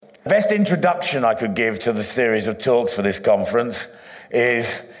The best introduction I could give to the series of talks for this conference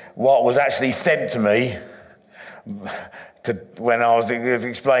is what was actually sent to me when I was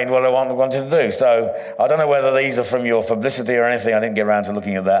explained what I wanted to do. So I don't know whether these are from your publicity or anything. I didn't get around to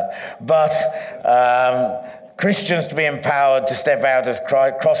looking at that. But Christians to be empowered to step out as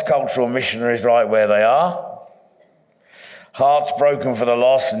cross-cultural missionaries right where they are. Hearts broken for the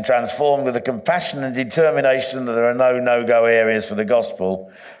lost and transformed with the compassion and determination that there are no no-go areas for the gospel,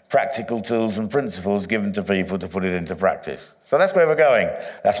 practical tools and principles given to people to put it into practice. So that's where we're going.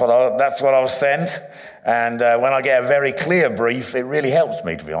 That's what I was sent. And when I get a very clear brief, it really helps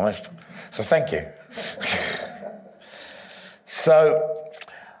me, to be honest. So thank you. So,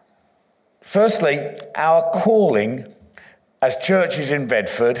 firstly, our calling as churches in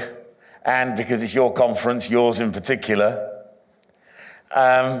Bedford, and because it's your conference, yours in particular,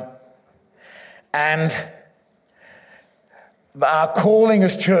 and our calling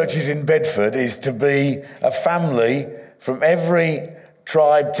as churches in Bedford is to be a family from every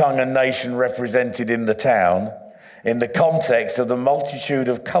tribe, tongue and nation represented in the town in the context of the multitude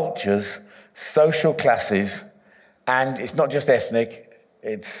of cultures, social classes, and it's not just ethnic,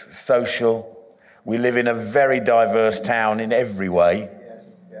 it's social. We live in a very diverse town in every way.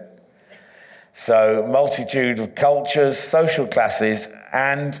 So multitude of cultures, social classes,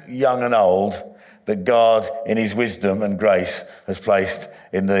 and young and old that God, in his wisdom and grace, has placed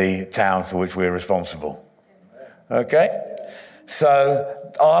in the town for which we're responsible. Okay?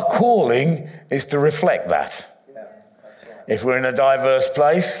 So our calling is to reflect that. If we're in a diverse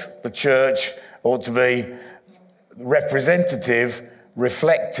place, the church ought to be representative,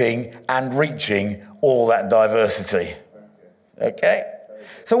 reflecting and reaching all that diversity. Okay?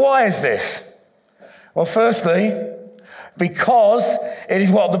 So why is this? Well, firstly, because it is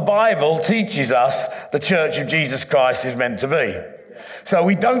what the Bible teaches us the Church of Jesus Christ is meant to be. So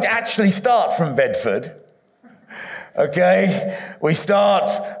we don't actually start from Bedford, okay? We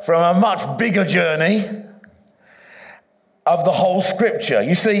start from a much bigger journey of the whole Scripture.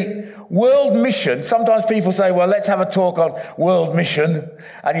 You see, world mission, sometimes people say, well, let's have a talk on world mission.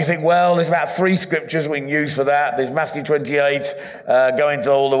 And you think, well, there's about 3 scriptures we can use for that. There's Matthew 28, go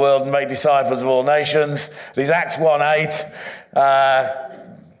into all the world and make disciples of all nations. There's Acts 1:8.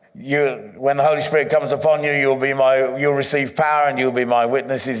 When the Holy Spirit comes upon you, you'll receive power and you'll be my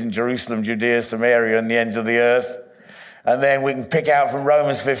witnesses in Jerusalem, Judea, Samaria, and the ends of the earth. And then we can pick out from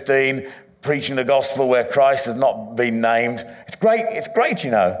Romans 15, preaching the gospel where Christ has not been named. It's great,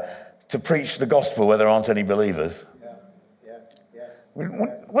 you know, to preach the gospel where there aren't any believers.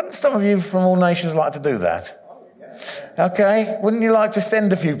 Wouldn't some of you from all nations like to do that? Okay, wouldn't you like to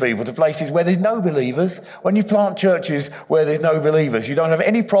send a few people to places where there's no believers? When you plant churches where there's no believers, you don't have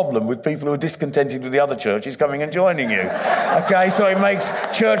any problem with people who are discontented with the other churches coming and joining you. Okay, so it makes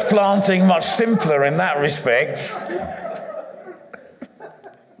church planting much simpler in that respect.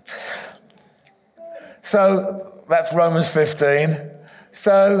 So that's Romans 15.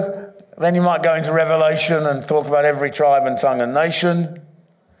 So then you might go into Revelation and talk about every tribe and tongue and nation.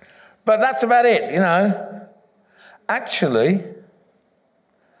 But that's about it, you know. Actually,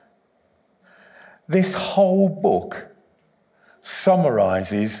 this whole book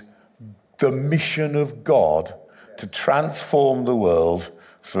summarizes the mission of God to transform the world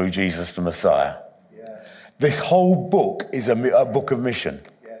through Jesus the Messiah. This whole book is a book of mission.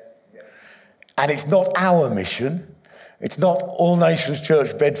 And it's not our mission. It's not All Nations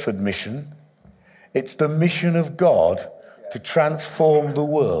Church Bedford mission. It's the mission of God to transform the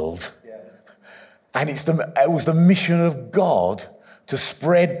world. And it was the mission of God to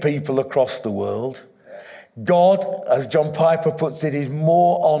spread people across the world. God, as John Piper puts it, is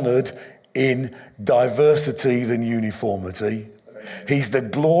more honoured in diversity than uniformity. He's the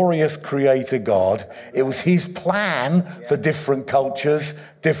glorious creator God. It was his plan for different cultures,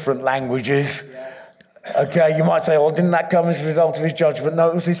 different languages. Okay, you might say, well, didn't that come as a result of his judgment? No,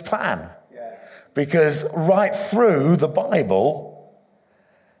 it was his plan. Because right through the Bible,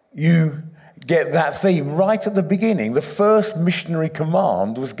 you get that theme right at the beginning. The first missionary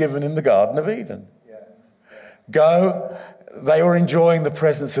command was given in the Garden of Eden. Go. They were enjoying the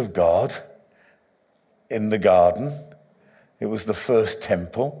presence of God in the garden. It was the first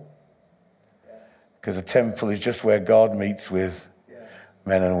temple, because a temple is just where God meets with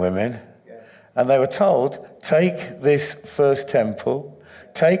men and women. And they were told, take this first temple,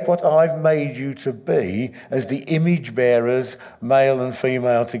 take what I've made you to be as the image bearers, male and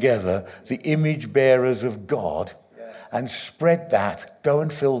female together, the image bearers of God, and spread that, go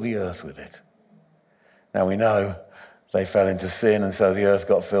and fill the earth with it. Now we know they fell into sin, and so the earth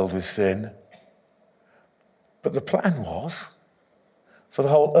got filled with sin. But the plan was for the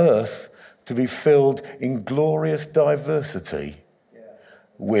whole earth to be filled in glorious diversity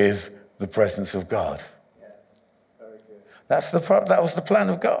with the presence of God. That was the plan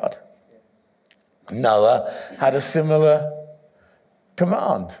of God. Noah had a similar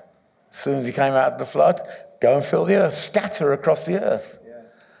command. As soon as he came out of the flood, go and fill the earth, scatter across the earth.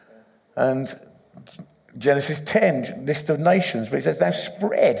 And Genesis 10, list of nations, but it says they're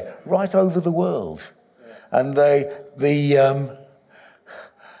spread right over the world. And the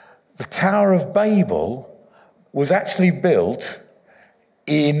Tower of Babel was actually built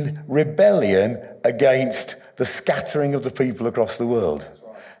in rebellion against the scattering of the people across the world.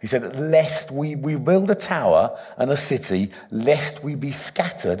 He said, lest we build a tower and a city, lest we be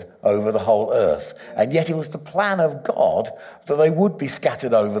scattered over the whole earth. And yet it was the plan of God that they would be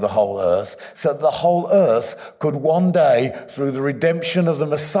scattered over the whole earth, so that the whole earth could one day, through the redemption of the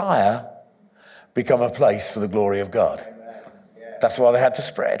Messiah, become a place for the glory of God. That's why they had to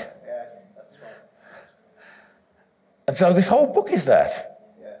spread. And so this whole book is that.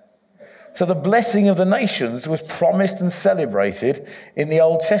 So the blessing of the nations was promised and celebrated in the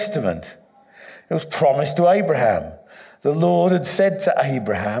Old Testament. It was promised to Abraham. The Lord had said to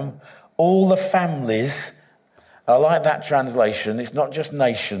Abraham, all the families, I like that translation, it's not just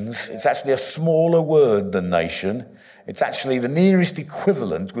nations, it's actually a smaller word than nation. It's actually the nearest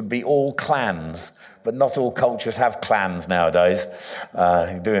equivalent would be all clans, but not all cultures have clans nowadays.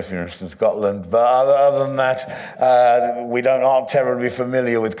 You do if you're in Scotland, but other than that, we aren't terribly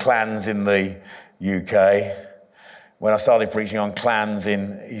familiar with clans in the UK. When I started preaching on clans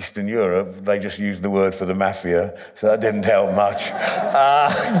in Eastern Europe, they just used the word for the mafia, so that didn't help much.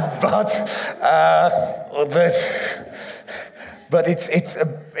 But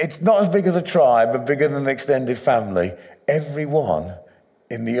it's not as big as a tribe, but bigger than an extended family. Everyone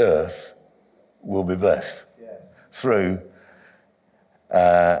in the earth will be blessed through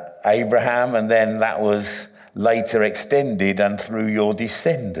Abraham, and then that was later extended, and through your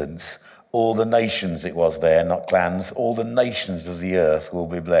descendants. All the nations, it was there, not clans, all the nations of the earth will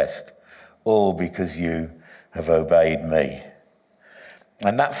be blessed, all because you have obeyed me.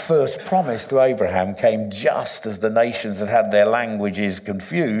 And that first promise to Abraham came just as the nations had had their languages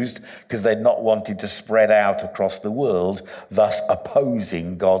confused because they'd not wanted to spread out across the world, thus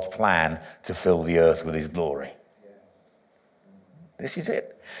opposing God's plan to fill the earth with his glory. This is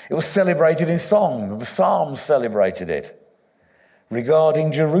it. It was celebrated in song. The Psalms celebrated it.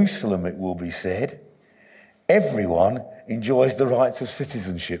 Regarding Jerusalem, it will be said, everyone enjoys the rights of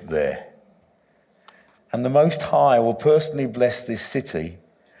citizenship there. And the Most High will personally bless this city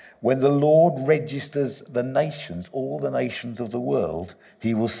when the Lord registers the nations, all the nations of the world.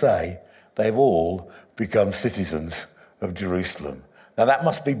 He will say, they've all become citizens of Jerusalem. Now that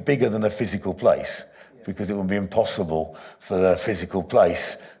must be bigger than a physical place, because it would be impossible for the physical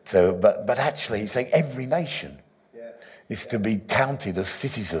place to, but actually it's saying every nation is to be counted as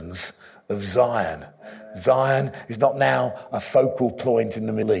citizens of Zion. Zion is not now a focal point in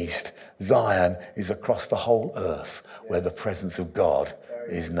the Middle East. Zion is across the whole earth where the presence of God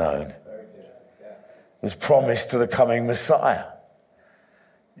is known. It was promised to the coming Messiah.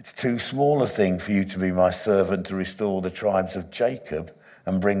 It's too small a thing for you to be my servant to restore the tribes of Jacob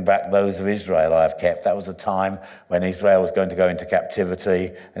and bring back those of Israel I have kept. That was a time when Israel was going to go into captivity,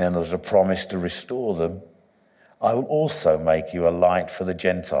 and then there was a promise to restore them. I will also make you a light for the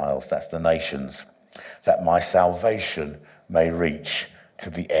Gentiles, that's the nations, that my salvation may reach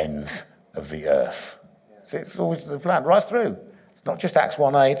to the ends of the earth. See, it's always the plan, right through. It's not just Acts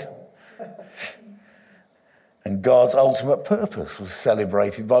 1:8. And God's ultimate purpose was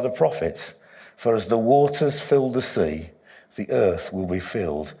celebrated by the prophets. For as the waters fill the sea, the earth will be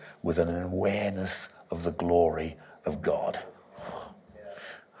filled with an awareness of the glory of God.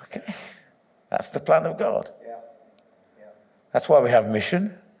 Okay, that's the plan of God. That's why we have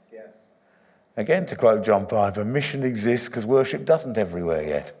mission. Yes. Again, to quote John Piper, mission exists because worship doesn't everywhere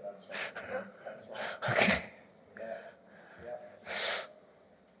yet. That's right. Okay.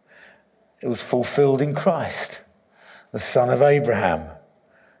 It was fulfilled in Christ, the son of Abraham.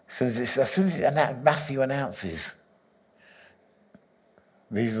 As soon as Matthew announces,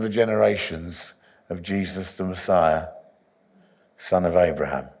 these are the generations of Jesus the Messiah, son of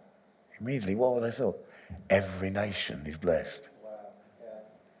Abraham. Immediately, what would they thought? Every nation is blessed.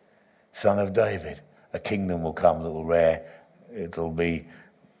 Son of David, a kingdom will come that will reign, it'll be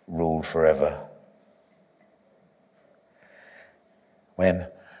ruled forever. When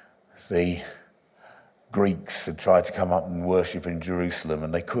the Greeks had tried to come up and worship in Jerusalem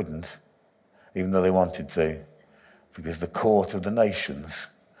and they couldn't, even though they wanted to, because the court of the nations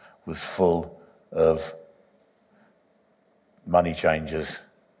was full of money changers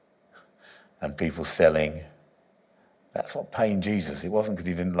and people selling. That's what pained Jesus. It wasn't because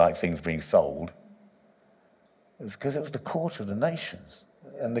he didn't like things being sold. It was because it was the court of the nations.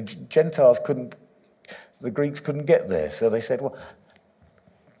 And the Gentiles the Greeks couldn't get there. So they said, well,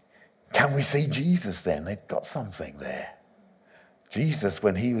 can we see Jesus then? They'd got something there. Jesus,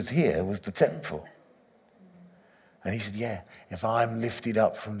 when he was here, was the temple. And he said, yeah, if I'm lifted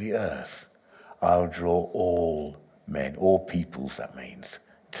up from the earth, I'll draw all men, all peoples, that means,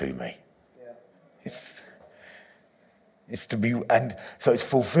 to me. Yeah. It's to be, and so it's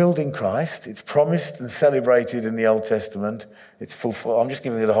fulfilled in Christ. It's promised and celebrated in the Old Testament. It's fulfilled. I'm just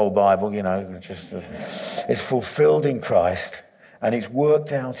giving you the whole Bible, it's fulfilled in Christ, and it's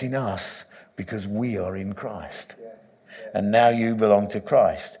worked out in us because we are in Christ. And now you belong to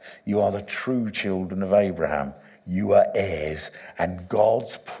Christ. You are the true children of Abraham. You are heirs, and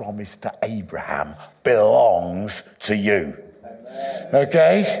God's promise to Abraham belongs to you.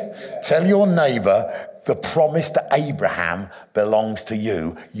 Okay? Tell your neighbour, the promise to Abraham belongs to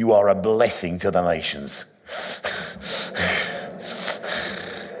you. You are a blessing to the nations.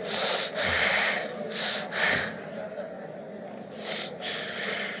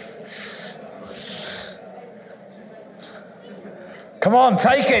 Come on,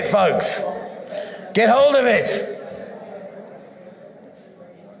 take it, folks. Get hold of it.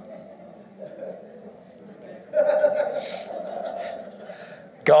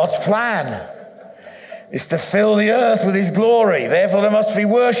 God's plan is to fill the earth with his glory. Therefore, there must be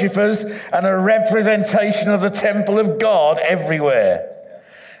worshippers and a representation of the temple of God everywhere.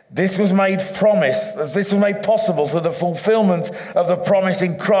 This was made possible through the fulfillment of the promise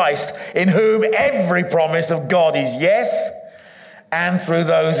in Christ, in whom every promise of God is yes, and through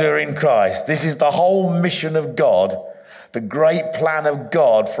those who are in Christ. This is the whole mission of God, the great plan of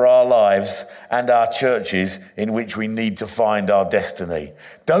God for our lives and our churches in which we need to find our destiny.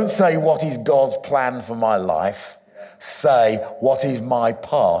 Don't say, what is God's plan for my life? Say, what is my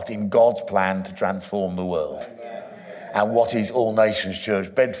part in God's plan to transform the world? And what is All Nations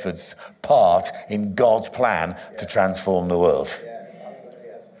Church Bedford's part in God's plan to transform the world?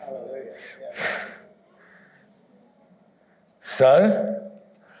 So,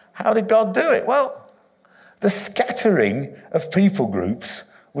 how did God do it? Well, the scattering of people groups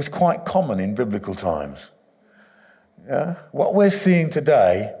was quite common in biblical times. Yeah? What we're seeing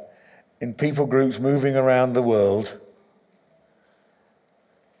today in people groups moving around the world,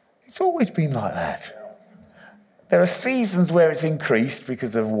 it's always been like that. There are seasons where it's increased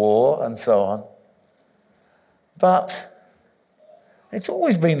because of war and so on, but it's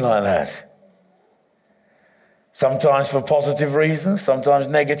always been like that. Sometimes for positive reasons, sometimes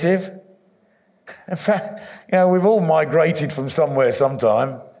negative. In fact, we've all migrated from somewhere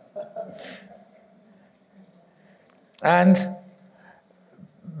sometime. And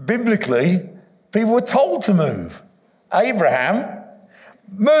biblically, people were told to move. Abraham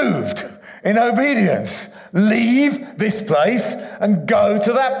moved in obedience. Leave this place and go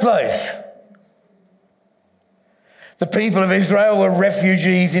to that place. The people of Israel were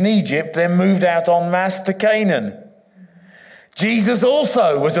refugees in Egypt, then moved out en masse to Canaan. Jesus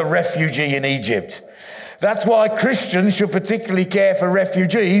also was a refugee in Egypt. That's why Christians should particularly care for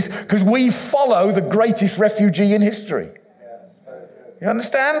refugees, because we follow the greatest refugee in history. You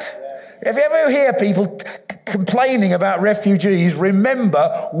understand? If you ever hear people complaining about refugees,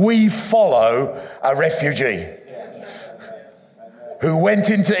 remember we follow a refugee who went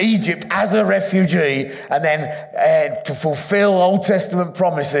into Egypt as a refugee and then to fulfill Old Testament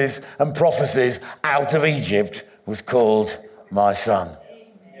promises and prophecies out of Egypt was called my son.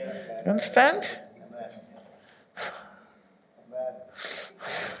 You understand?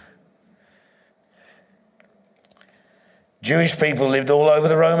 Jewish people lived all over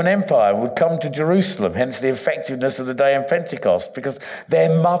the Roman Empire and would come to Jerusalem, hence the effectiveness of the day of Pentecost, because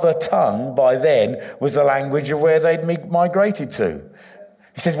their mother tongue by then was the language of where they'd migrated to.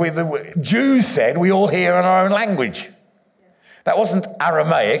 He says, the Jews said, we all hear in our own language. That wasn't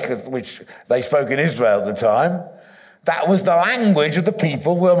Aramaic, which they spoke in Israel at the time. That was the language of the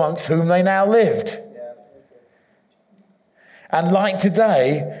people amongst whom they now lived. And like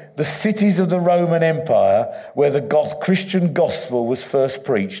today, the cities of the Roman Empire, where the Christian gospel was first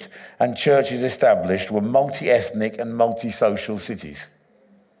preached and churches established, were multi-ethnic and multi-social cities.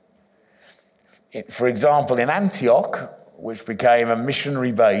 For example, in Antioch, which became a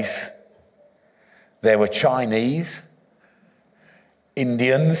missionary base, there were Chinese,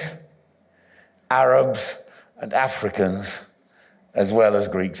 Indians, Arabs, and Africans, as well as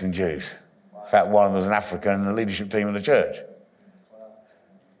Greeks and Jews. In fact, one was an African in the leadership team of the church.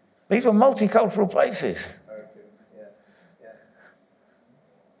 These were multicultural places.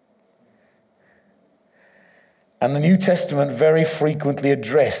 And the New Testament very frequently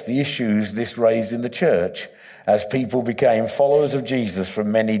addressed the issues this raised in the church as people became followers of Jesus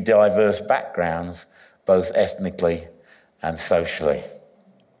from many diverse backgrounds, both ethnically and socially.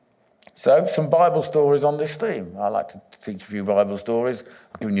 So, some Bible stories on this theme. I like to teach a few Bible stories.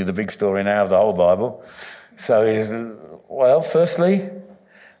 I've given you the big story now of the whole Bible. So, well, firstly,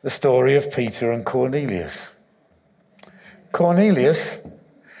 the story of Peter and Cornelius. Cornelius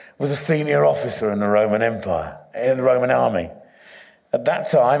was a senior officer in the Roman Empire, in the Roman army. At that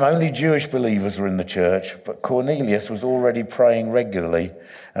time, only Jewish believers were in the church, but Cornelius was already praying regularly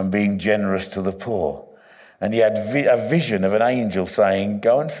and being generous to the poor. And he had a vision of an angel saying,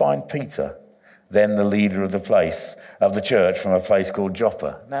 "Go and find Peter," then the leader of the church from a place called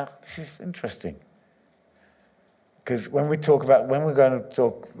Joppa. Now, this is interesting. Because when we're going to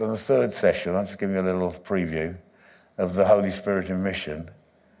talk on the third session, I'll just give you a little preview of the Holy Spirit in mission.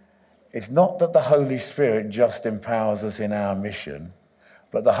 It's not that the Holy Spirit just empowers us in our mission,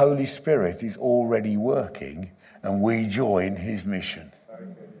 but the Holy Spirit is already working and we join his mission.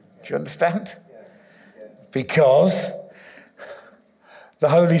 Do you understand? Because the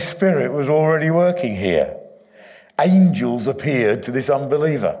Holy Spirit was already working here. Angels appeared to this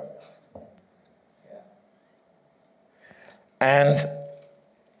unbeliever. And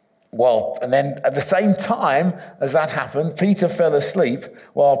then at the same time as that happened, Peter fell asleep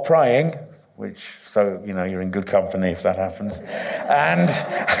while praying, so you're in good company if that happens, and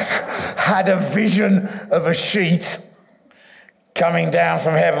had a vision of a sheet coming down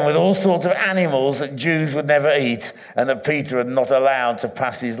from heaven with all sorts of animals that Jews would never eat and that Peter had not allowed to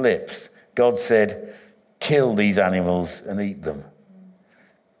pass his lips. God said, "Kill these animals and eat them."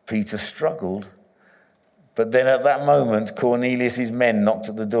 Peter struggled. But then at that moment, Cornelius' men knocked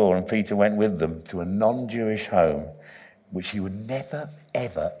at the door and Peter went with them to a non-Jewish home, which he would never,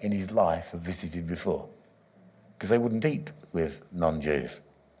 ever in his life have visited before, because they wouldn't eat with non-Jews.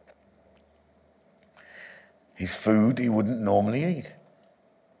 His food he wouldn't normally eat.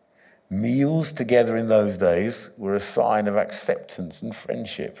 Meals together in those days were a sign of acceptance and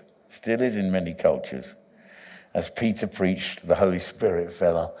friendship. Still is in many cultures. As Peter preached, the Holy Spirit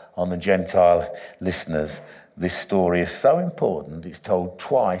fell on the Gentile listeners. This story is so important, it's told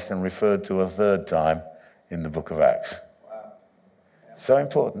twice and referred to a third time in the book of Acts. Wow. So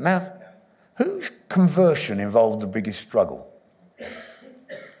important. Now, whose conversion involved the biggest struggle?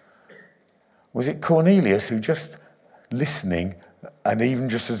 Was it Cornelius, who just listening, and even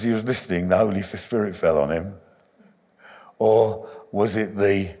just as he was listening, the Holy Spirit fell on him? Or was it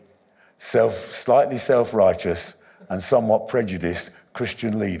the slightly self-righteous and somewhat prejudiced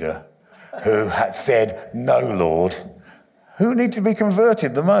Christian leader who had said, "No, Lord"? Who need to be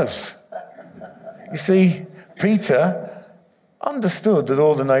converted the most? You see, Peter understood that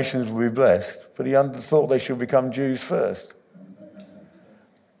all the nations would be blessed, but he thought they should become Jews first.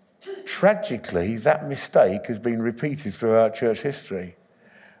 Tragically, that mistake has been repeated throughout church history,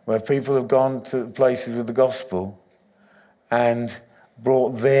 where people have gone to places with the gospel and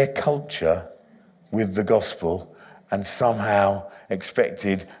brought their culture with the gospel and somehow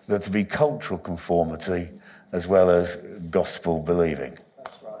expected there to be cultural conformity as well as gospel believing.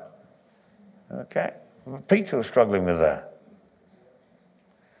 That's right. Okay? Peter was struggling with that.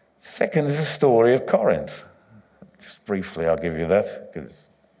 Second is the story of Corinth. Just briefly, I'll give you that,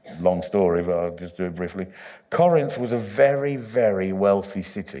 because it's a long story, but I'll just do it briefly. Corinth was a very, very wealthy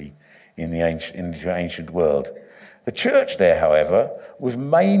city in the ancient world. The church there, however, was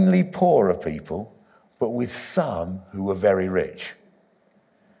mainly poorer people, but with some who were very rich.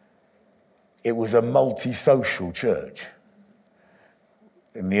 It was a multi-social church.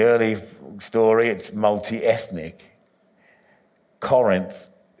 In the early story, it's multi-ethnic. Corinth,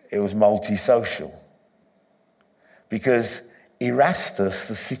 it was multi-social. Because Erastus,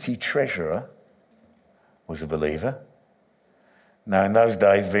 the city treasurer, was a believer. Now, in those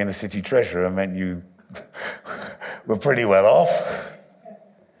days, being a city treasurer meant you were pretty well off.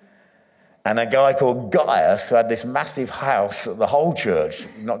 And a guy called Gaius, who had this massive house that the whole church,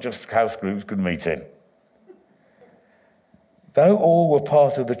 not just house groups, could meet in. Though all were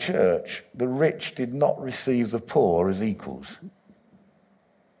part of the church, the rich did not receive the poor as equals.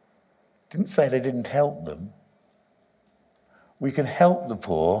 Didn't say they didn't help them. We can help the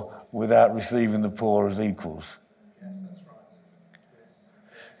poor without receiving the poor as equals. Yes, that's right.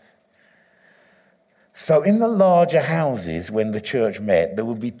 So in the larger houses, when the church met, there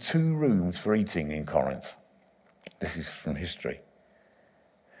would be 2 rooms for eating in Corinth. This is from history.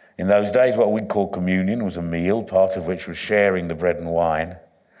 In those days, what we'd call communion was a meal, part of which was sharing the bread and wine.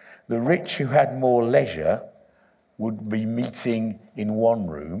 The rich who had more leisure would be meeting in one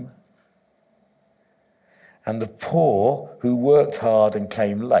room, And the poor who worked hard and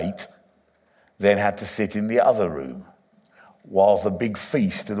came late then had to sit in the other room while the big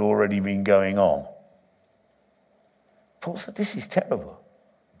feast had already been going on. Paul said, this is terrible.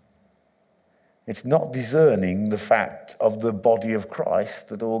 It's not discerning the fact of the body of Christ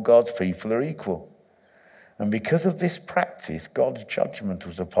that all God's people are equal. And because of this practice, God's judgment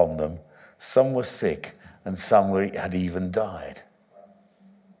was upon them. Some were sick and some had even died.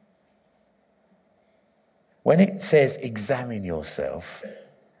 When it says examine yourself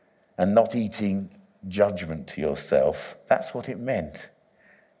and not eating judgment to yourself, that's what it meant.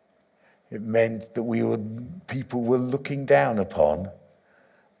 It meant that people were looking down upon,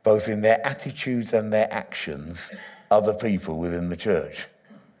 both in their attitudes and their actions, other people within the church.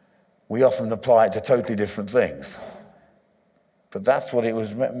 We often apply it to totally different things. But that's what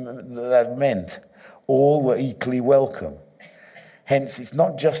that meant. All were equally welcome. Hence, it's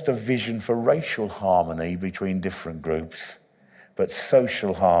not just a vision for racial harmony between different groups, but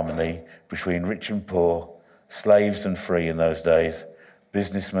social harmony between rich and poor, slaves and free in those days,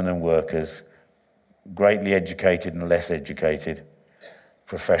 businessmen and workers, greatly educated and less educated,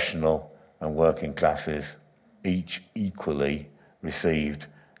 professional and working classes, each equally received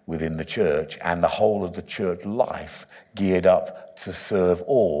within the church, and the whole of the church life geared up to serve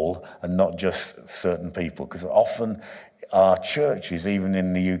all and not just certain people. Because often our churches, even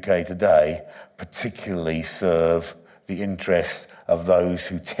in the UK today, particularly serve the interests of those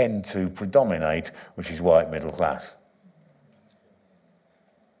who tend to predominate, which is white middle class.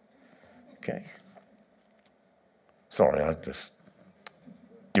 Okay. Sorry, I'm just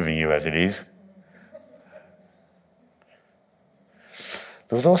giving you as it is.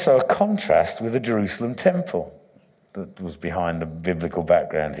 There was also a contrast with the Jerusalem temple that was behind the biblical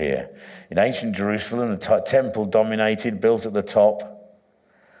background here. In ancient Jerusalem, the temple dominated, built at the top.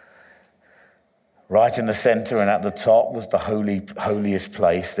 Right in the centre and at the top was the holiest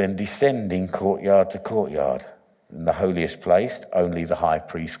place, then descending courtyard to courtyard. In the holiest place, only the high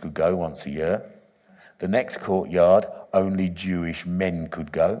priest could go once a year. The next courtyard, only Jewish men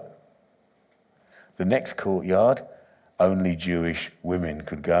could go. The next courtyard, only Jewish women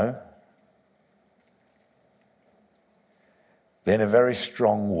could go. Then a very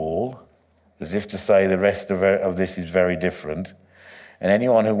strong wall, as if to say the rest of this is very different. And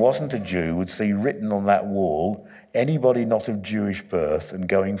anyone who wasn't a Jew would see written on that wall, anybody not of Jewish birth and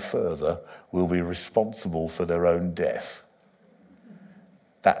going further will be responsible for their own death.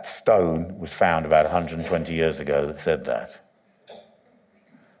 That stone was found about 120 years ago that said that.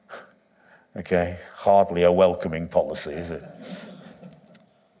 Okay, hardly a welcoming policy, is it?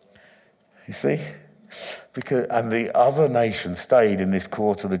 You see? And the other nation stayed in this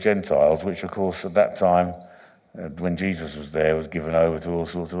court of the Gentiles, which of course at that time, when Jesus was there, was given over to all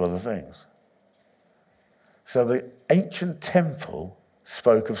sorts of other things. So the ancient temple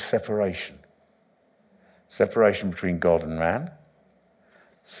spoke of separation. Separation between God and man.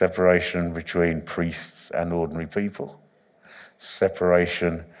 Separation between priests and ordinary people.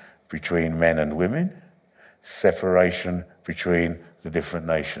 Separation between men and women. Separation between the different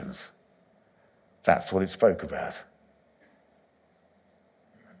nations. That's what it spoke about.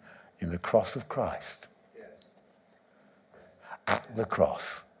 In the cross of Christ. At the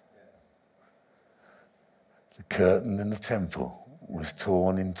cross. The curtain in the temple was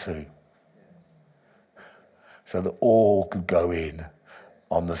torn in two. So that all could go in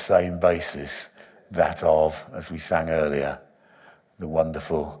on the same basis, that of, as we sang earlier, the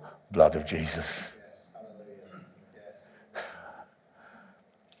wonderful blood of Jesus.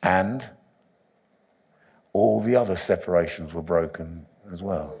 And all the other separations were broken as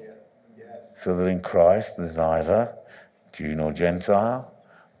well. So that in Christ there's neither Jew nor Gentile,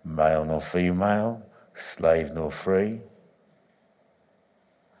 male nor female, slave nor free.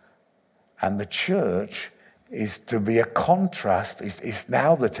 And the church is to be a contrast. It's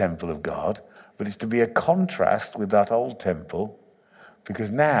now the temple of God, but it's to be a contrast with that old temple,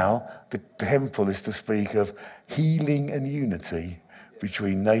 because now the temple is to speak of healing and unity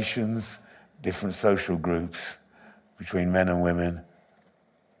between nations, different social groups, between men and women,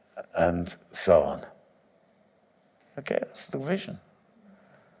 and so on. Okay, that's the vision.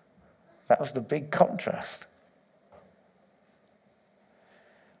 That was the big contrast.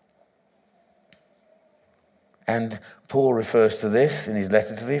 And Paul refers to this in his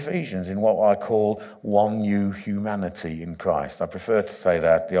letter to the Ephesians in what I call one new humanity in Christ. I prefer to say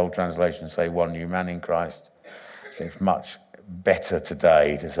that. The old translations say one new man in Christ. I think it's much better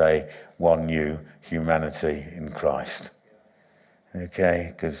today to say one new humanity in Christ.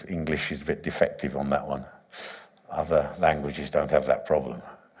 Okay, because English is a bit defective on that one. Other languages don't have that problem.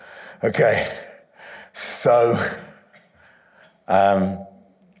 Okay, So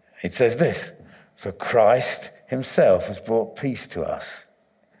it says this, for Christ himself has brought peace to us.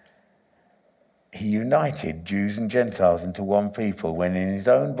 He united Jews and Gentiles into one people when in his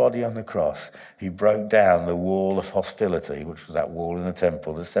own body on the cross, he broke down the wall of hostility, which was that wall in the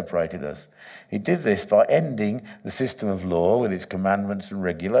temple that separated us. He did this by ending the system of law with its commandments and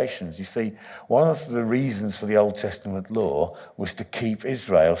regulations. You see, one of the reasons for the Old Testament law was to keep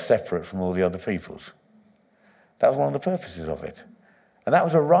Israel separate from all the other peoples. That was one of the purposes of it. And that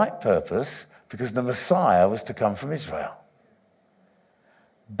was a right purpose because the Messiah was to come from Israel.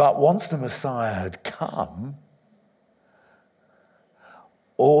 But once the Messiah had come,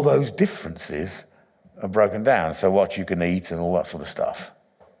 all those differences are broken down. So what you can eat and all that sort of stuff.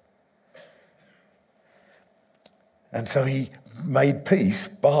 And so he made peace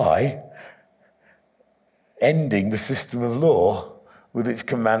by ending the system of law with its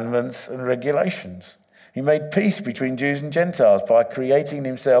commandments and regulations. He made peace between Jews and Gentiles by creating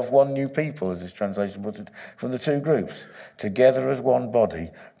himself one new people, as this translation puts it, from the two groups. Together as one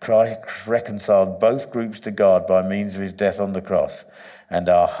body, Christ reconciled both groups to God by means of his death on the cross, and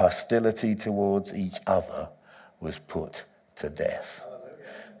our hostility towards each other was put to death.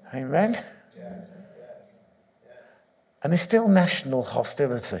 Amen? And there's still national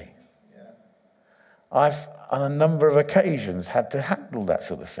hostility. I've, on a number of occasions, had to handle that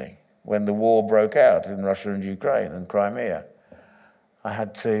sort of thing. When the war broke out in Russia and Ukraine and Crimea, I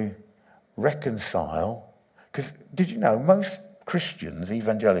had to reconcile, because did you know most Christians,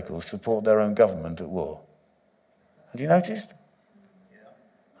 evangelicals, support their own government at war? Have you noticed?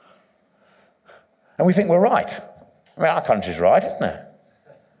 And we think we're right. I mean, our country's right, isn't it?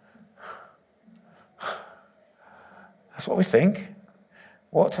 That's what we think.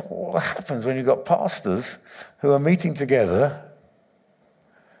 What happens when you've got pastors who are meeting together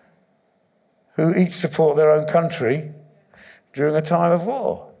who each support their own country during a time of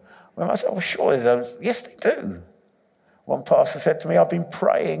war? Well, I said, well, surely they don't. Yes, they do. One pastor said to me, I've been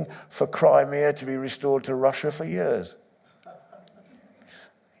praying for Crimea to be restored to Russia for years.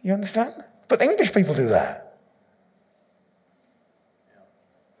 You understand? But English people do that.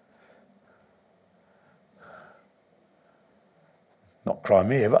 Not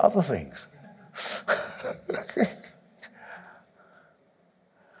Crimea, but other things.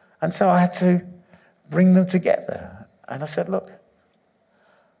 And so I had to bring them together. And I said, look,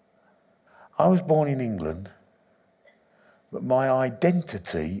 I was born in England, but my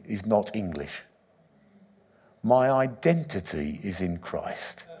identity is not English. My identity is in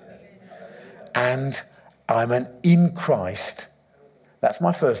Christ. And I'm an in Christ. That's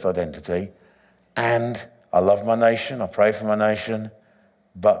my first identity. And I love my nation, I pray for my nation,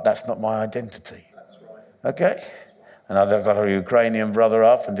 but that's not my identity. Okay? And I got a Ukrainian brother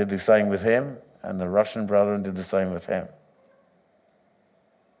up and did the same with him, and the Russian brother and did the same with him.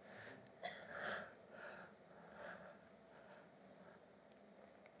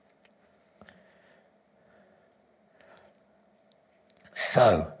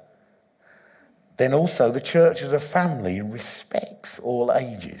 So, then also the church as a family respects all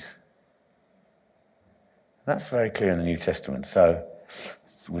ages. That's very clear in the New Testament. So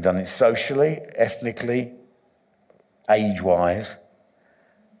we've done it socially, ethnically, age-wise.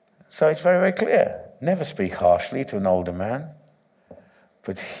 So it's very, very clear. Never speak harshly to an older man,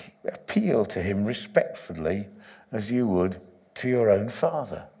 but appeal to him respectfully as you would to your own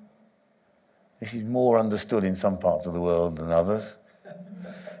father. This is more understood in some parts of the world than others.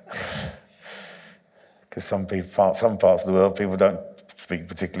 Because some parts of the world, people don't speak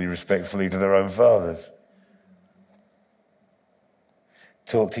particularly respectfully to their own fathers.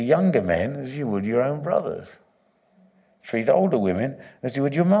 Talk to younger men as you would your own brothers. Treat older women as you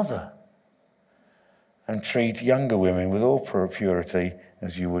would your mother. And treat younger women with all purity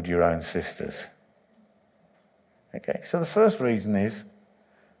as you would your own sisters. Okay, so the first reason is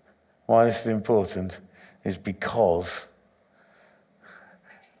why this is important is because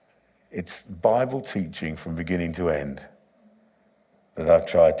it's Bible teaching from beginning to end that I've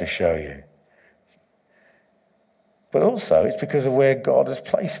tried to show you. But also it's because of where God has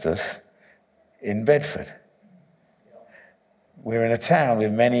placed us in Bedford. We're in a town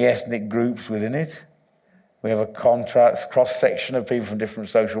with many ethnic groups within it. We have a cross-section of people from different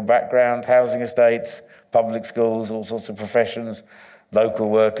social backgrounds, housing estates, public schools, all sorts of professions, local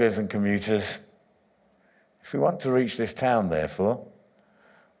workers and commuters. If we want to reach this town, therefore,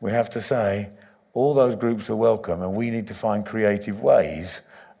 we have to say all those groups are welcome, and we need to find creative ways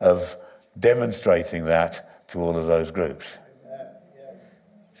of demonstrating that to all of those groups.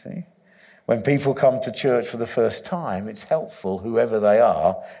 See? When people come to church for the first time, it's helpful, whoever they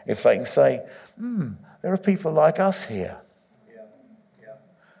are, if they can say, there are people like us here.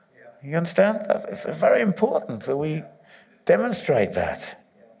 You understand? It's very important that we demonstrate that.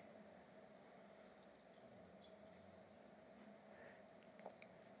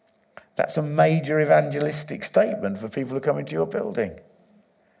 That's a major evangelistic statement for people who come into your building.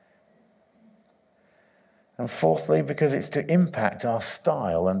 And fourthly, because it's to impact our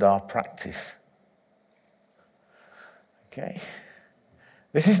style and our practice. Okay?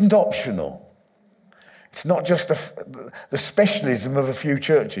 This isn't optional. It's not just the specialism of a few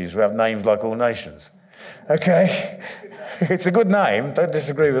churches who have names like All Nations. Okay? It's a good name, don't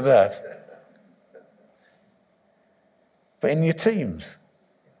disagree with that. But in your teams,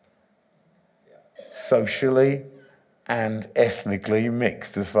 socially and ethnically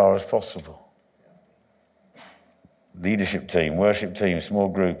mixed as far as possible. Leadership team, worship team, small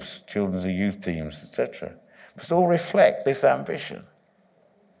groups, children's and youth teams, etc. must all reflect this ambition.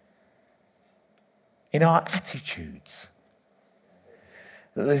 In our attitudes,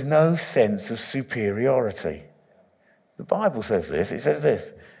 that there's no sense of superiority. The Bible says this, it says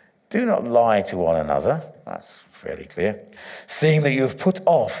this, do not lie to one another, that's fairly clear, seeing that you have put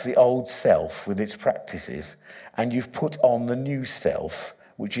off the old self with its practices, and you've put on the new self,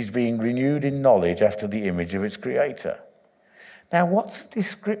 which is being renewed in knowledge after the image of its creator. Now, what's the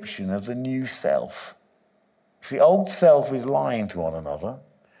description of the new self? If the old self is lying to one another,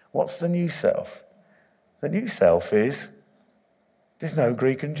 what's the new self? The new self is, there's no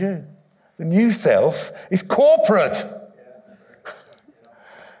Greek and Jew. The new self is corporate.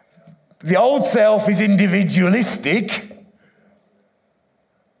 The old self is individualistic.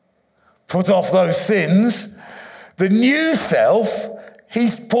 Put off those sins. The new self,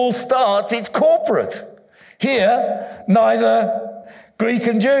 Paul starts, it's corporate. Here, neither Greek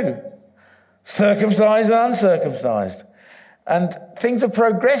and Jew, circumcised and uncircumcised. And things have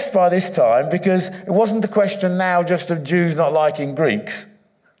progressed by this time because it wasn't a question now just of Jews not liking Greeks.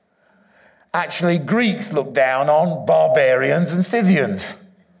 Actually, Greeks looked down on barbarians and Scythians.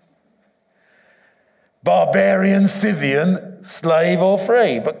 Barbarian, Scythian, slave or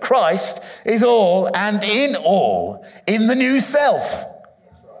free. But Christ is all and in all, in the new self.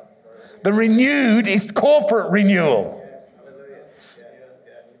 The renewed is corporate renewal.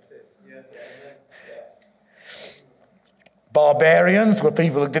 Barbarians were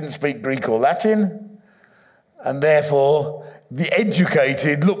people who didn't speak Greek or Latin, and therefore the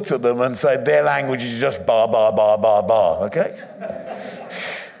educated looked at them and said their language is just bar, bar, bar, bar, bar, okay?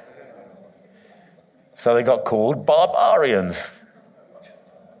 So they got called barbarians.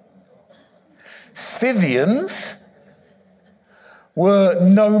 Scythians were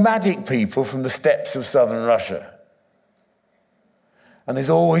nomadic people from the steppes of southern Russia. And there's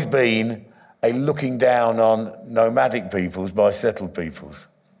always been a looking down on nomadic peoples by settled peoples.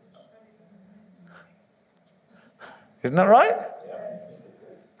 Isn't that right? Yes.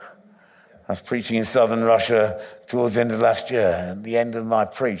 I was preaching in southern Russia towards the end of last year. At the end of my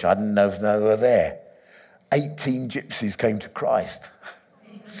preach, I didn't know if they were there. 18 gypsies came to Christ.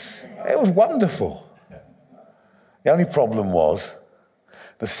 It was wonderful. The only problem was,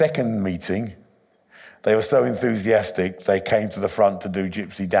 the second meeting, they were so enthusiastic, they came to the front to do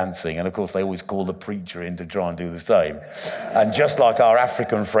gypsy dancing. And of course, they always call the preacher in to try and do the same. And just like our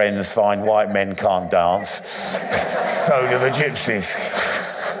African friends find white men can't dance, so do the gypsies.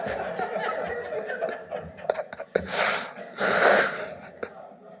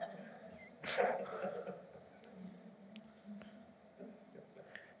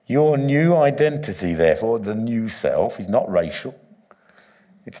 Your new identity, therefore, the new self, is not racial.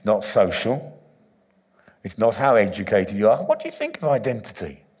 It's not social. It's not how educated you are. What do you think of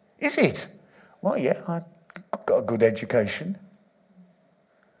identity? Is it? Well, yeah, I've got a good education.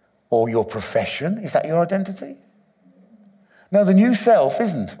 Or your profession. Is that your identity? No, the new self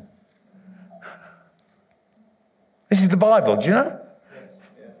isn't. This is the Bible, do you know?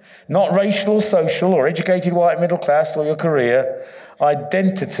 Not racial or social or educated white middle class or your career.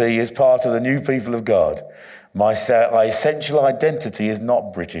 Identity is part of the new people of God. My essential identity is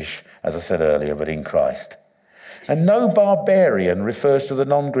not British, as I said earlier, but in Christ. And no barbarian refers to the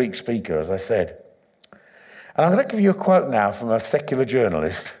non-Greek speaker, as I said. And I'm going to give you a quote now from a secular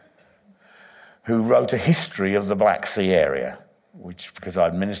journalist who wrote a history of the Black Sea area, which, because I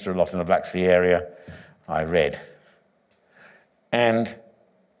minister a lot in the Black Sea area, I read. And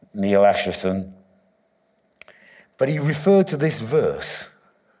Neil Asherson, but he referred to this verse.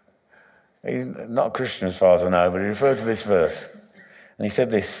 He's not a Christian as far as I know, but he referred to this verse. And he said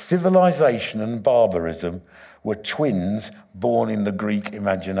this, civilization and barbarism were twins born in the Greek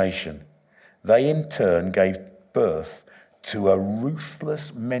imagination. They in turn gave birth to a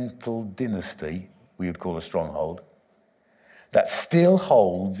ruthless mental dynasty, we would call a stronghold, that still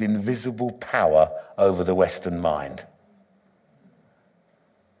holds invisible power over the Western mind.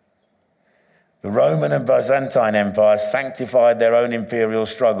 The Roman and Byzantine empires sanctified their own imperial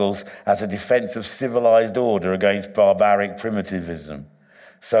struggles as a defense of civilized order against barbaric primitivism.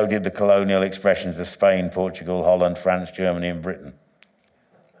 So did the colonial expressions of Spain, Portugal, Holland, France, Germany, and Britain.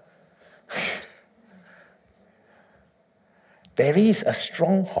 There is a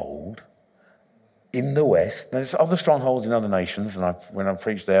stronghold in the West. There's other strongholds in other nations, and when I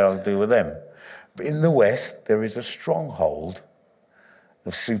preach there, I'll deal with them. But in the West, there is a stronghold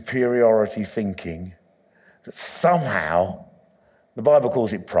of superiority thinking that somehow, the Bible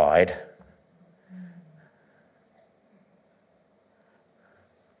calls it pride,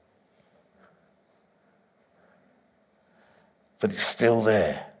 but it's still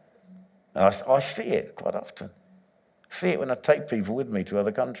there. And I see it quite often. I see it when I take people with me to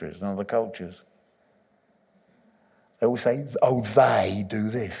other countries and other cultures. They all say, oh, they do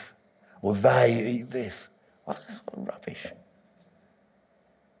this, or they eat this. What sort of rubbish? It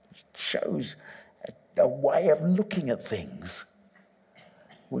shows a way of looking at things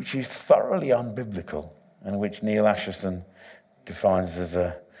which is thoroughly unbiblical and which Neil Asherson defines as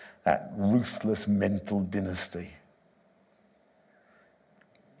that ruthless mental dynasty.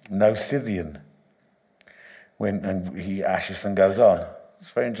 No Scythian. Asherson goes on. It's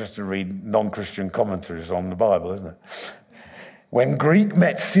very interesting to read non-Christian commentaries on the Bible, isn't it? When Greek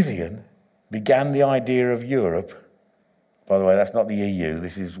met Scythian, began the idea of Europe. By the way, that's not the EU,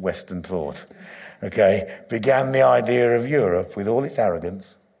 this is Western thought. Okay, began the idea of Europe with all its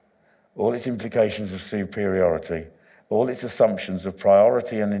arrogance, all its implications of superiority, all its assumptions of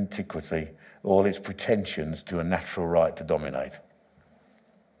priority and antiquity, all its pretensions to a natural right to dominate.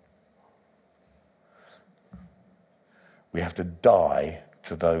 We have to die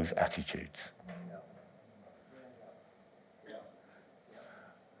to those attitudes.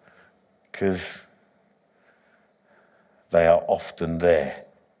 Because they are often there.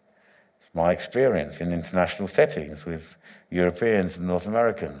 It's my experience in international settings with Europeans and North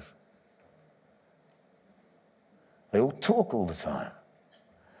Americans. They all talk all the time.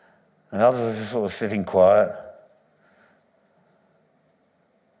 And others are just sort of sitting quiet.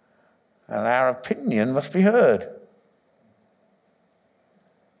 And our opinion must be heard.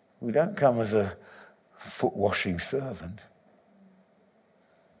 We don't come as a foot-washing servant.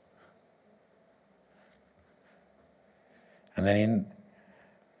 And then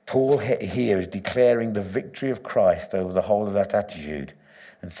Paul here is declaring the victory of Christ over the whole of that attitude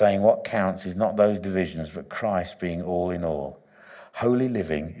and saying what counts is not those divisions, but Christ being all in all. Holy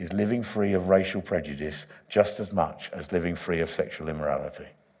living is living free of racial prejudice just as much as living free of sexual immorality.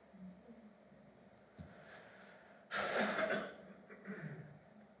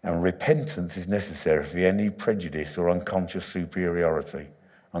 And repentance is necessary for any prejudice or unconscious superiority.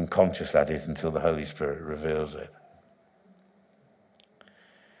 Unconscious, that is, until the Holy Spirit reveals it.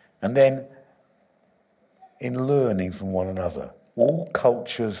 And then, in learning from one another, all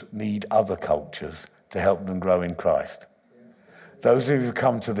cultures need other cultures to help them grow in Christ. Those of you who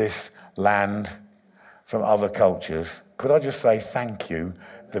come to this land from other cultures, could I just say thank you?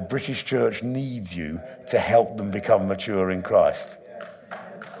 The British Church needs you to help them become mature in Christ.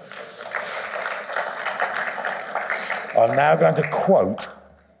 I'm now going to quote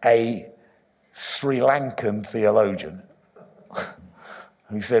a Sri Lankan theologian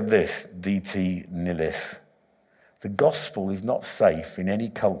who said this, D.T. Nillis: the gospel is not safe in any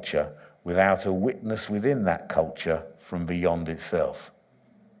culture without a witness within that culture from beyond itself.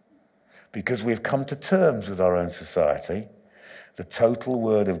 Because we've come to terms with our own society, the total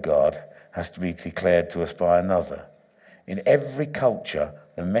word of God has to be declared to us by another. In every culture,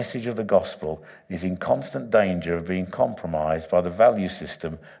 the message of the gospel is in constant danger of being compromised by the value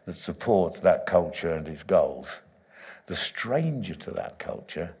system that supports that culture and its goals. The stranger to that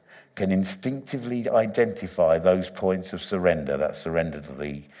culture can instinctively identify those points of surrender, that surrender to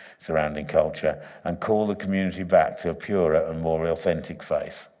the surrounding culture, and call the community back to a purer and more authentic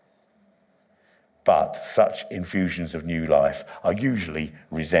faith. But such infusions of new life are usually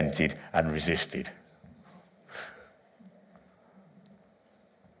resented and resisted.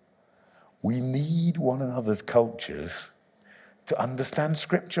 We need one another's cultures to understand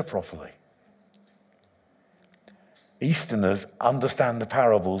Scripture properly. Easterners understand the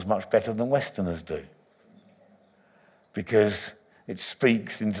parables much better than Westerners do because it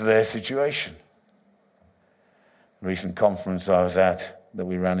speaks into their situation. A recent conference I was at that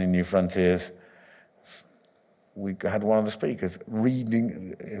we ran in New Frontiers, we had one of the speakers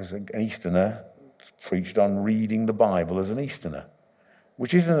reading, it was an Easterner, preached on reading the Bible as an Easterner,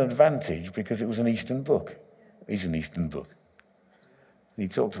 which is an advantage because it was an Eastern book. It's an Eastern book. He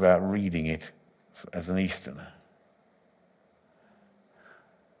talked about reading it as an Easterner.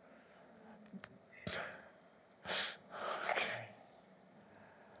 Okay.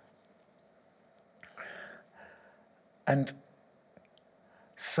 And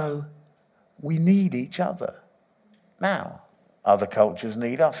so we need each other. Now, other cultures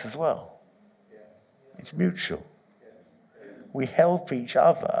need us as well. It's mutual. We help each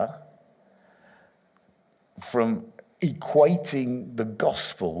other from equating the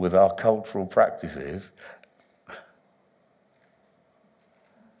gospel with our cultural practices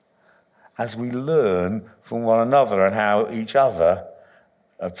as we learn from one another and how each other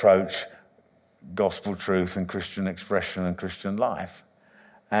approach gospel truth and Christian expression and Christian life,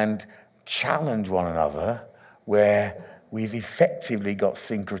 and challenge one another where we've effectively got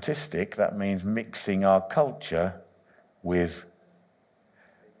syncretistic. That means mixing our culture with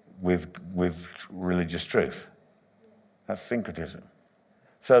religious truth. That's syncretism.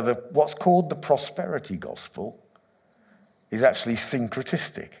 So what's called the prosperity gospel is actually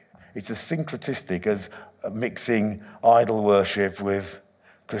syncretistic. It's as syncretistic as mixing idol worship with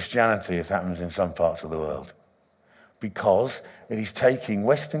Christianity, as happens in some parts of the world, because it is taking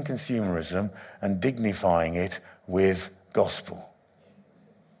Western consumerism and dignifying it with gospel.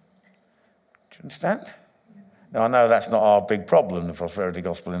 Do you understand? Now, I know that's not our big problem, the prosperity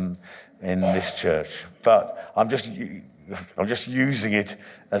gospel in this church, but I'm just using it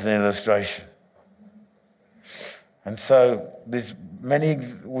as an illustration. And so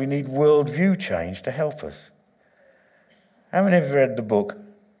we need worldview change to help us. How many of you read the book,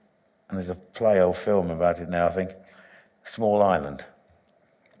 and there's a play or film about it now, I think, Small Island,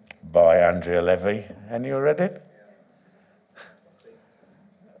 by Andrea Levy? Any of you read it?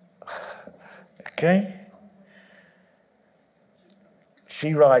 Okay.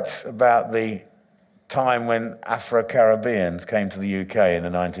 She writes about the time when Afro-Caribbeans came to the UK in the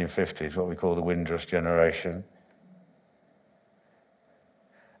 1950s, what we call the Windrush generation,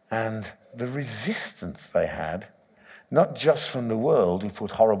 and the resistance they had, not just from the world who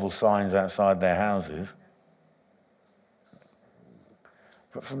put horrible signs outside their houses,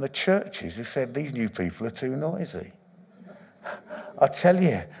 but from the churches who said, these new people are too noisy. I tell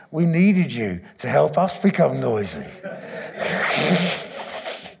you, we needed you to help us become noisy.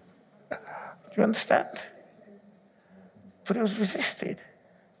 Do you understand? But it was resisted.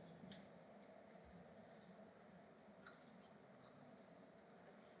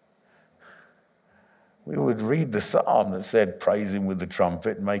 We would read the psalm that said, praise him with the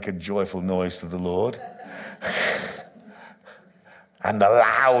trumpet, make a joyful noise to the Lord. And the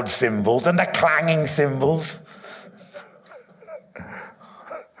loud cymbals and the clanging cymbals.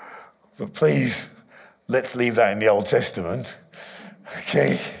 But please, let's leave that in the Old Testament.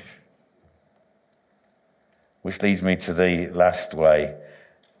 Okay? Which leads me to the last way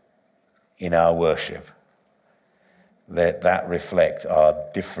in our worship. That reflect our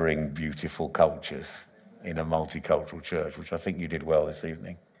differing, beautiful cultures in a multicultural church, which I think you did well this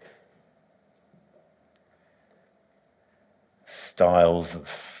evening.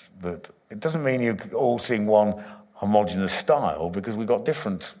 Styles that it doesn't mean you all sing one homogenous style, because we've got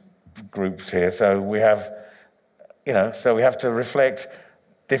different groups here, so we have to reflect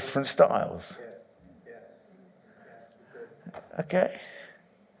different styles. Okay?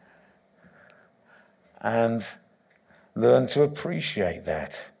 And learn to appreciate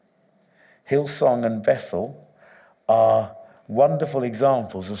that. Hillsong and Bethel are wonderful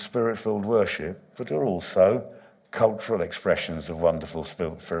examples of spirit-filled worship, but are also cultural expressions of wonderful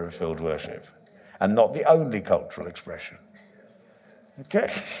spirit-filled worship. And not the only cultural expression. Okay?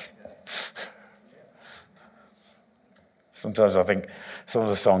 Sometimes I think some of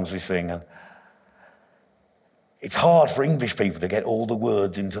the songs we sing, and it's hard for English people to get all the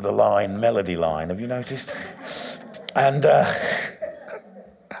words into the melody line. Have you noticed? And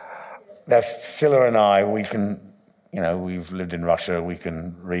that's Scylla and I, we can, we've lived in Russia, we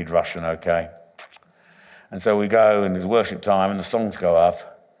can read Russian okay. And so we go, and there's worship time, and the songs go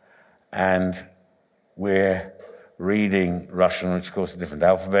up, and we're reading Russian, which of course is a different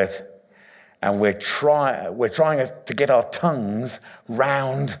alphabet, and we're trying to get our tongues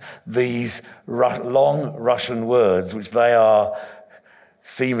round these long Russian words, which they are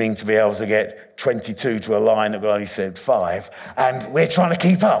seeming to be able to get 22 to a line that we only said 5, and we're trying to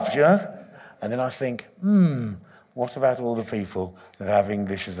keep up, And then I think, what about all the people that have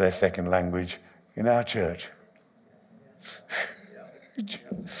English as their second language in our church?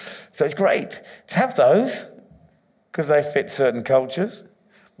 So it's great to have those, because they fit certain cultures,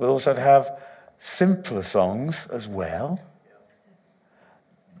 but also to have simpler songs as well.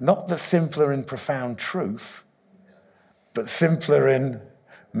 Not the simpler in profound truth, but simpler in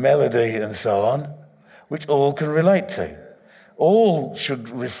melody and so on, which all can relate to. All should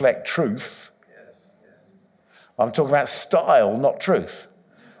reflect truth. I'm talking about style, not truth.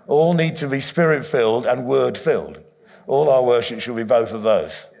 All need to be spirit-filled and word-filled. All our worship should be both of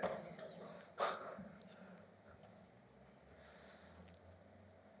those.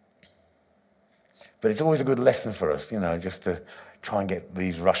 But it's always a good lesson for us, just to try and get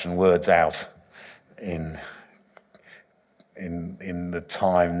these Russian words out in the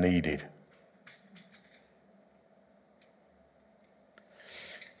time needed.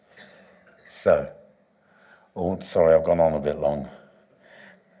 So, sorry, I've gone on a bit long.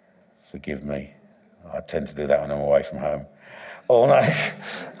 Forgive me. I tend to do that when I'm away from home. All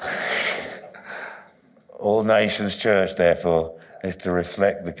Nations Church, therefore, is to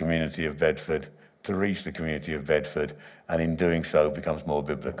reflect the community of Bedford, to reach the community of Bedford, and in doing so becomes more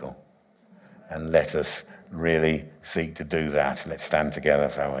biblical. And let us really seek to do that. Let's stand together,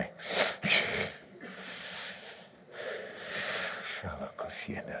 shall we?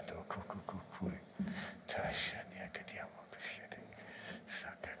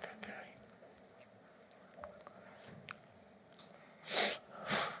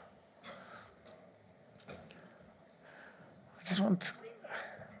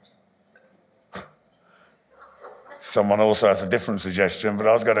 Someone also has a different suggestion, but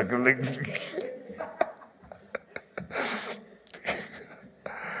I was going to...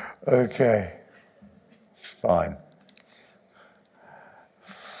 Okay, it's fine.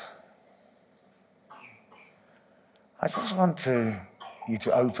 I just want you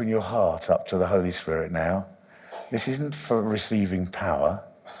to open your heart up to the Holy Spirit now. This isn't for receiving power.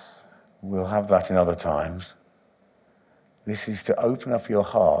 We'll have that in other times. This is to open up your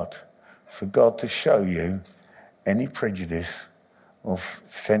heart for God to show you any prejudice or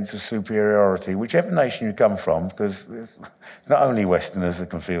sense of superiority, whichever nation you come from, because it's not only Westerners that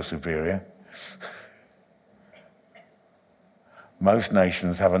can feel superior. Most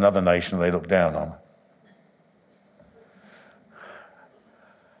nations have another nation they look down on.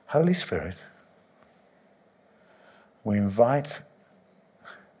 Holy Spirit, we invite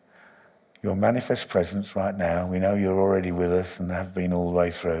your manifest presence right now. We know you're already with us and have been all the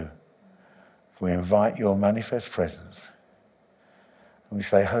way through. We invite your manifest presence. And we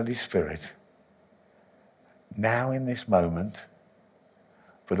say, Holy Spirit, now in this moment,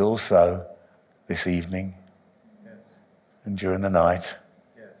 but also this evening, yes, and during the night,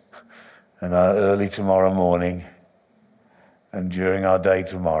 yes, and early tomorrow morning, and during our day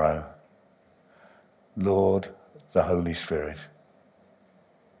tomorrow, Lord, the Holy Spirit,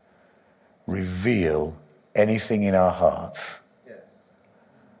 reveal anything in our hearts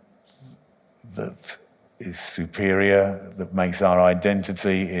that is superior, that makes our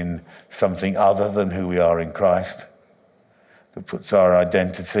identity in something other than who we are in Christ, that puts our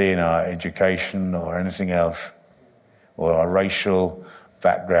identity in our education or anything else, or our racial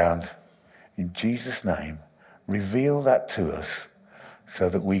background. In Jesus' name, reveal that to us so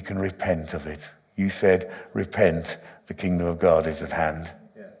that we can repent of it. You said, repent, the kingdom of God is at hand.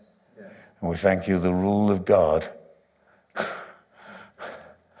 Yes. Yes. And we thank you, the rule of God,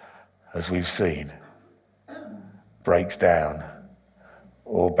 as we've seen, breaks down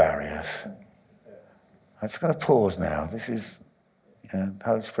all barriers. I'm just going to pause now. This is, the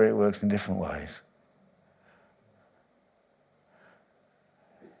Holy Spirit works in different ways.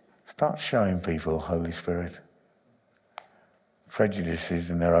 Start showing people, Holy Spirit,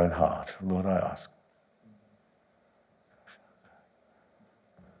 prejudices in their own heart. Lord, I ask.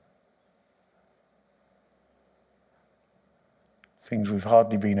 Things we've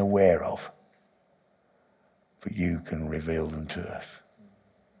hardly been aware of, but you can reveal them to us.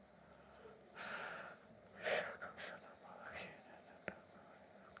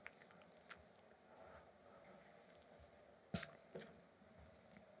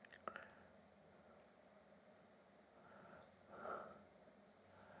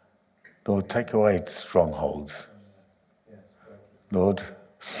 Lord, take away strongholds. Lord,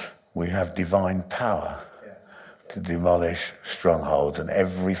 we have divine power to demolish strongholds and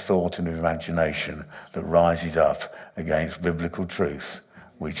every thought and imagination that rises up against biblical truth,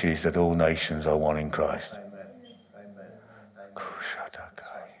 which is that all nations are one in Christ. Amen.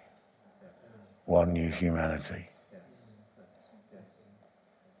 One new humanity.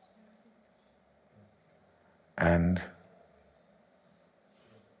 And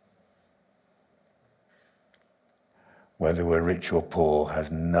whether we're rich or poor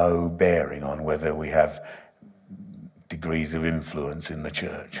has no bearing on whether we have degrees of influence in the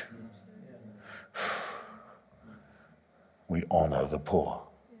church. We honour the poor.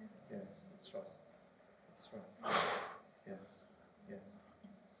 Yes, that's right. That's right. Yes, yes.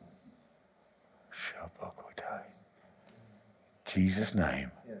 Jesus'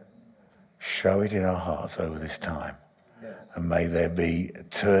 name, Yes. show it in our hearts over this time. Yes. And may there be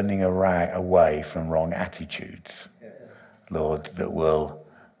turning away from wrong attitudes, Yes. Lord, that will,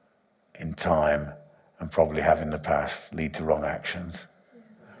 in time, and probably have in the past, lead to wrong actions.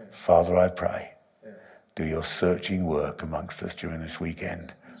 Father, I pray, do your searching work amongst us during this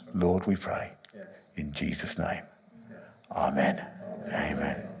weekend. Lord, we pray. In Jesus' name. Amen.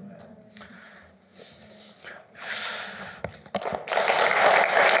 Amen.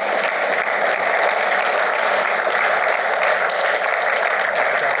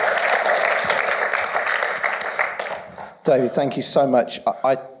 David, thank you so much.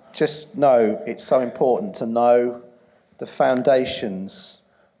 I just know it's so important to know the foundations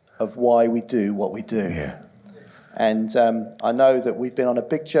of why we do what we do. Yeah. And I know that we've been on a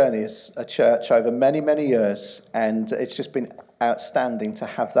big journey as a church over many, many years, and it's just been outstanding to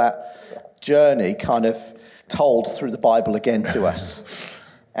have that journey kind of told through the Bible again to us.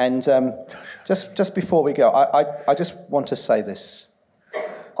 And just before we go, I just want to say this.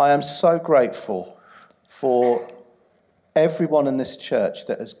 I am so grateful for everyone in this church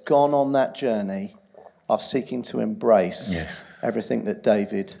that has gone on that journey of seeking to embrace everything that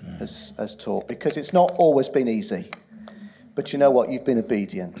David has taught, because it's not always been easy. But you know what? You've been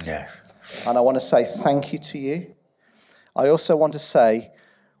obedient. Yes. And I want to say thank you to you. I also want to say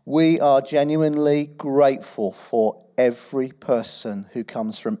we are genuinely grateful for every person who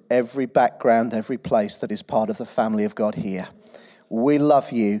comes from every background, every place that is part of the family of God here. We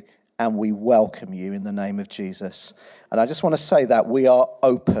love you and we welcome you in the name of Jesus. And I just want to say that we are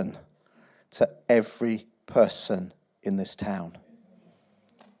open to every person in this town,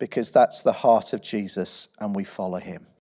 because that's the heart of Jesus and we follow him.